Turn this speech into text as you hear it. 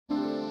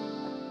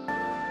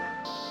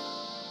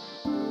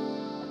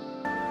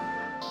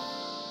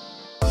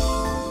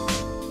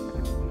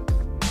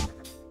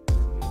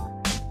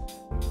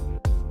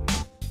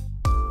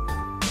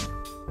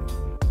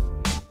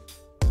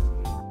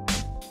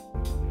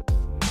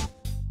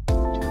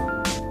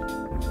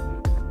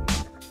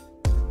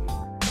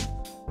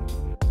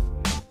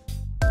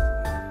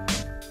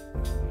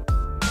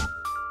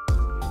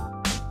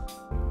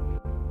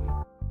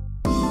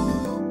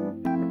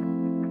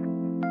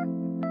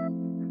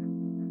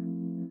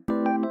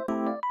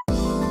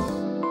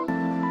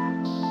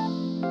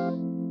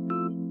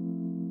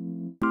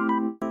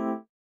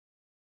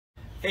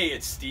Hey,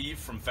 it's Steve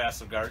from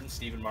Fast Garden,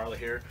 Steve and Marla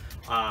here.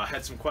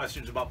 Had some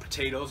questions about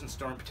potatoes and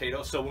storing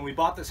potatoes. So when we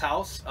bought this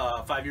house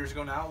 5 years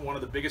ago now, one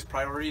of the biggest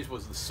priorities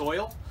was the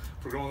soil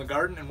for growing the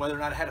garden and whether or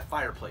not it had a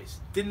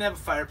fireplace. Didn't have a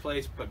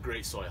fireplace, but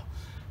great soil.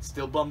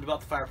 Still bummed about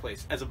the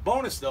fireplace. As a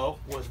bonus though,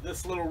 was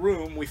this little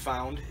room we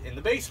found in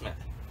the basement.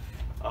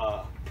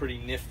 Pretty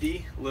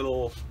nifty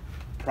little,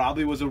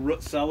 probably was a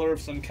root cellar of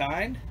some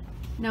kind.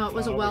 No, it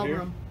was a well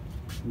room.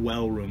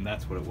 Well room,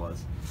 that's what it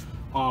was.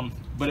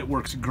 But it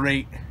works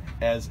great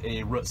as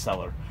a root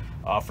cellar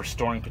for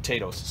storing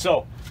potatoes.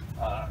 So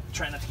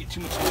try not to get too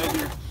much away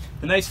here.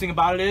 The nice thing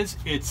about it is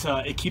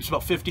it keeps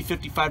about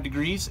 50-55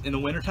 degrees in the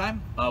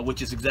wintertime,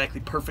 which is exactly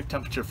perfect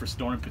temperature for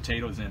storing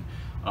potatoes in.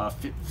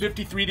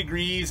 53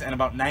 degrees and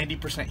about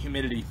 90%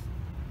 humidity,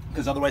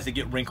 because otherwise they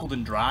get wrinkled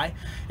and dry.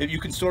 If you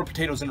can store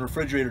potatoes in a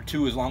refrigerator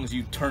too, as long as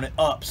you turn it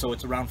up so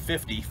it's around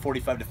 50,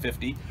 45 to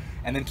 50,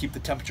 and then keep the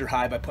temperature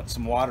high by putting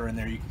some water in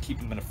there, you can keep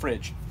them in a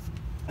fridge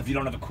if you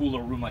don't have a cool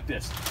little room like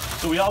this.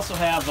 So we also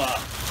have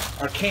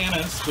our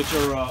cannas, which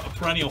are a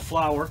perennial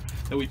flower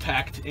that we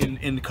packed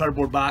in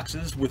cardboard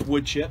boxes with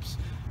wood chips,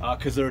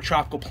 because they're a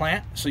tropical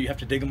plant, so you have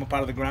to dig them up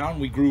out of the ground.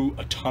 We grew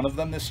a ton of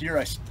them this year.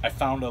 I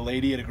found a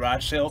lady at a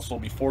garage sale,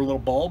 sold me 4 little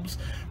bulbs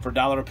for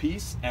 $1 a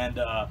piece, and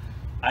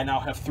I now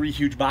have 3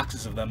 huge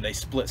boxes of them. They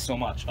split so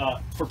much.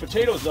 For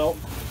potatoes though,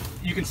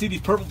 you can see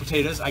these purple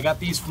potatoes. I got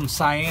these from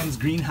Cyan's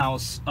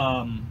greenhouse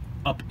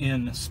up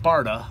in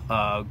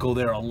Sparta. Go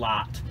there a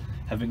lot.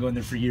 Have been going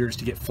there for years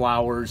to get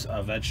flowers,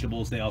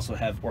 vegetables. They also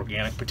have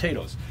organic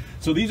potatoes.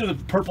 So these are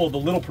the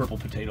little purple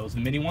potatoes, the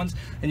mini ones.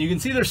 And you can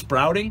see they're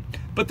sprouting,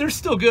 but they're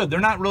still good. They're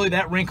not really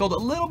that wrinkled, a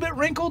little bit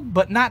wrinkled,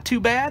 but not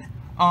too bad.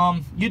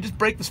 You just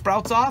break the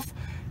sprouts off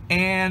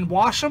and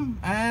wash them,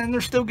 and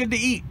they're still good to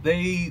eat.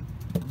 They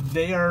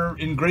are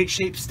in great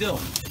shape still.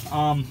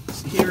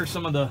 Here are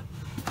some of the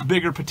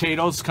bigger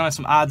potatoes, kind of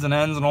some odds and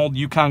ends, an old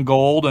Yukon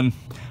Gold, and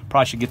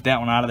probably should get that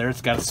one out of there.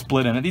 It's got a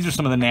split in it. These are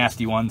some of the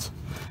nasty ones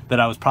that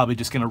I was probably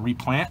just going to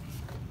replant.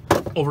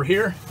 Over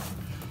here,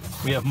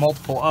 we have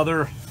multiple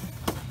other,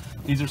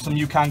 these are some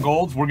Yukon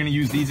Golds. We're going to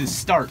use these as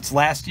starts.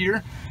 Last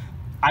year,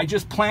 I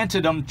just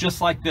planted them just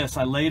like this.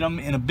 I laid them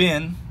in a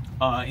bin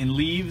in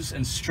leaves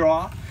and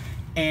straw,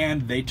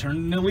 and they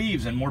turned into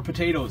leaves and more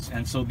potatoes.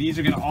 And so these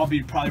are going to all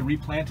be probably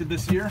replanted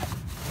this year,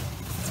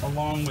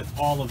 along with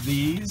all of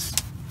these.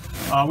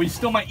 We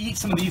still might eat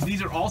some of these.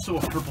 These are also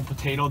a purple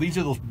potato. These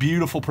are those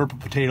beautiful purple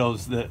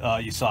potatoes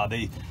that you saw.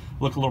 They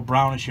look a little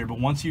brownish here, but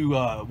once you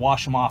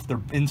wash them off, they're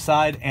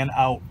inside and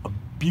out a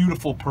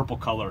beautiful purple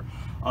color.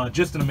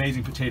 Just an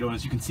amazing potato. And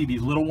as you can see,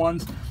 these little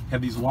ones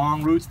have these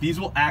long roots. These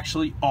will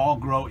actually all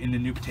grow into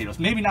new potatoes.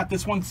 Maybe not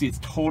this one, see, it's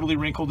totally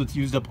wrinkled. It's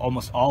used up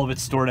almost all of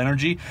its stored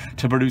energy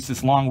to produce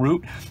this long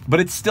root, but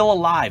it's still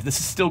alive. This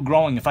is still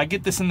growing. If I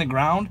get this in the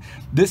ground,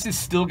 this is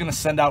still going to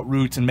send out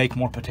roots and make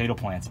more potato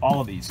plants. All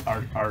of these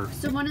are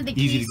so one of the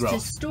easy keys to grow. to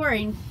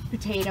storing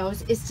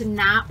potatoes is to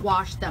not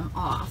wash them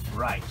off.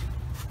 Right.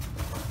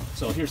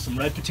 So here's some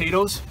red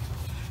potatoes.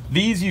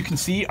 These, you can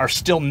see, are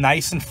still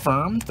nice and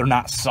firm. They're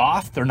not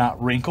soft, they're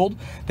not wrinkled.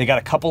 They got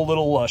a couple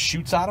little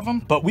shoots out of them,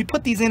 but we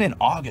put these in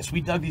August.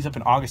 We dug these up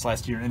in August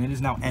last year, and it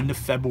is now end of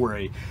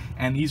February,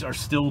 and these are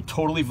still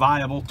totally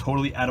viable,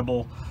 totally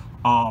edible,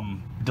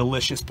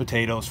 delicious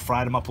potatoes.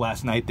 Fried them up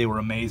last night. They were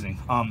amazing.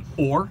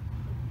 Or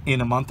in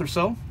a month or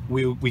so,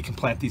 we can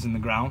plant these in the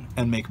ground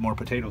and make more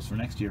potatoes for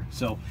next year.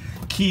 So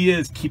key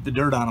is keep the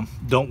dirt on them.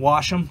 Don't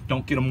wash them,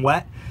 don't get them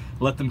wet.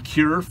 Let them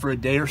cure for a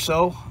day or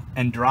so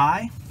and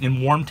dry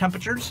in warm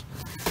temperatures,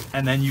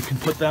 and then you can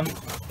put them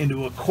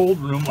into a cold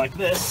room like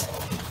this.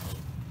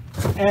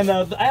 And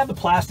I have the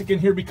plastic in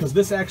here because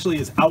this actually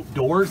is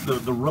outdoors,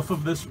 the roof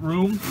of this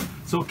room,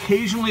 so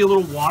occasionally a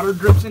little water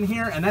drips in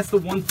here, and that's the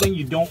one thing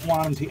you don't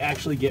want them to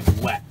actually get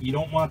wet. You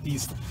don't want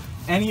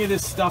any of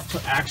this stuff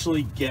to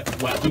actually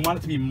get wet. You want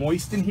it to be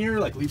moist in here,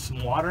 like leave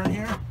some water in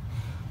here.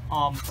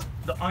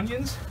 The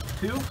onions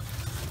too,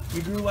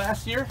 we grew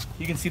last year.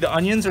 You can see the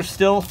onions are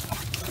still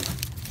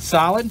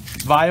solid,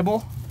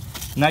 viable,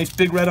 nice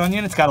big red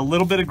onion. It's got a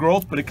little bit of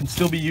growth, but it can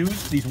still be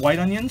used. These white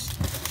onions,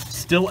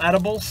 still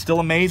edible, still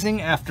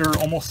amazing after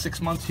almost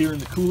 6 months here in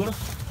the cooler.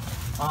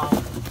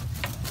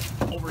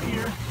 Over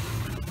here,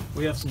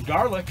 we have some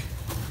garlic,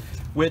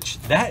 which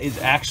that is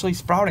actually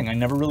sprouting. I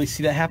never really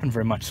see that happen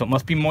very much, so it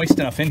must be moist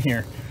enough in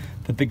here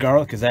that the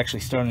garlic is actually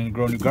starting to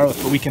grow new garlic,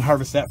 but we can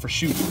harvest that for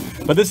shoots.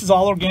 But this is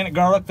all organic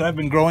garlic that I've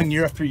been growing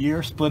year after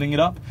year, splitting it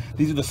up.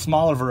 These are the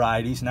smaller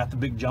varieties, not the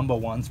big jumbo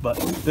ones, but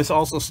this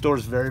also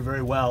stores very,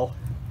 very well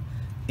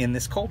in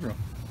this cold room.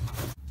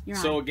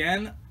 So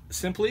again,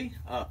 simply,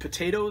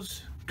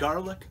 potatoes,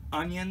 garlic,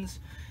 onions,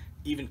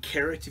 even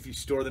carrots if you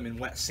store them in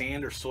wet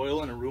sand or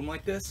soil in a room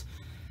like this.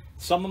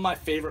 Some of my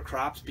favorite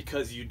crops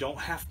because you don't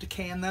have to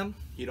can them,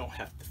 you don't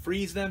have to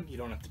freeze them, you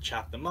don't have to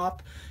chop them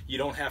up, you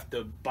don't have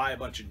to buy a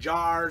bunch of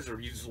jars or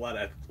use a lot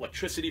of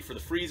electricity for the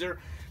freezer.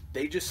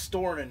 They just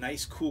store in a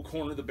nice cool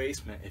corner of the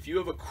basement. If you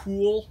have a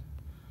cool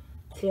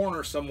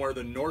corner somewhere,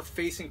 the north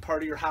facing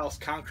part of your house,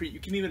 concrete,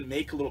 you can even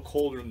make a little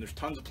cold room. There's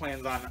tons of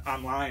plans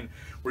online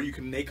where you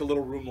can make a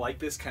little room like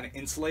this, kind of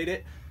insulate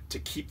it, to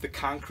keep the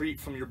concrete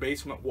from your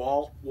basement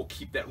wall will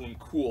keep that room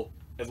cool.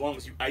 As long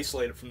as you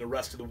isolate it from the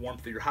rest of the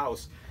warmth of your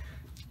house,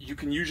 you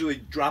can usually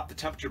drop the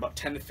temperature about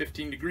 10 to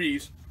 15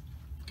 degrees,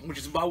 which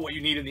is about what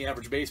you need in the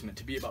average basement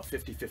to be about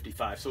 50,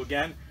 55. So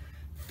again,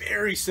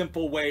 very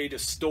simple way to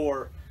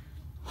store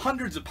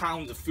hundreds of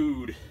pounds of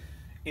food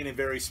in a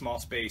very small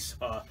space.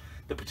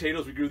 The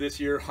potatoes we grew this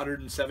year,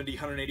 170,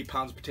 180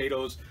 pounds of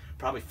potatoes,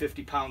 probably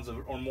 50 pounds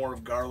or more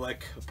of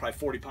garlic, probably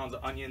 40 pounds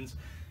of onions,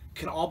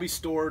 can all be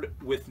stored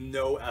with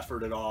no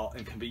effort at all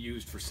and can be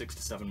used for 6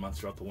 to 7 months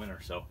throughout the winter.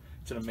 So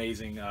it's an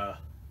amazing,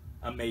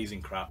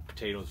 amazing crop.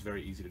 Potatoes,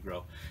 very easy to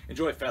grow.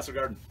 Enjoy Fassler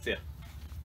Garden. See ya.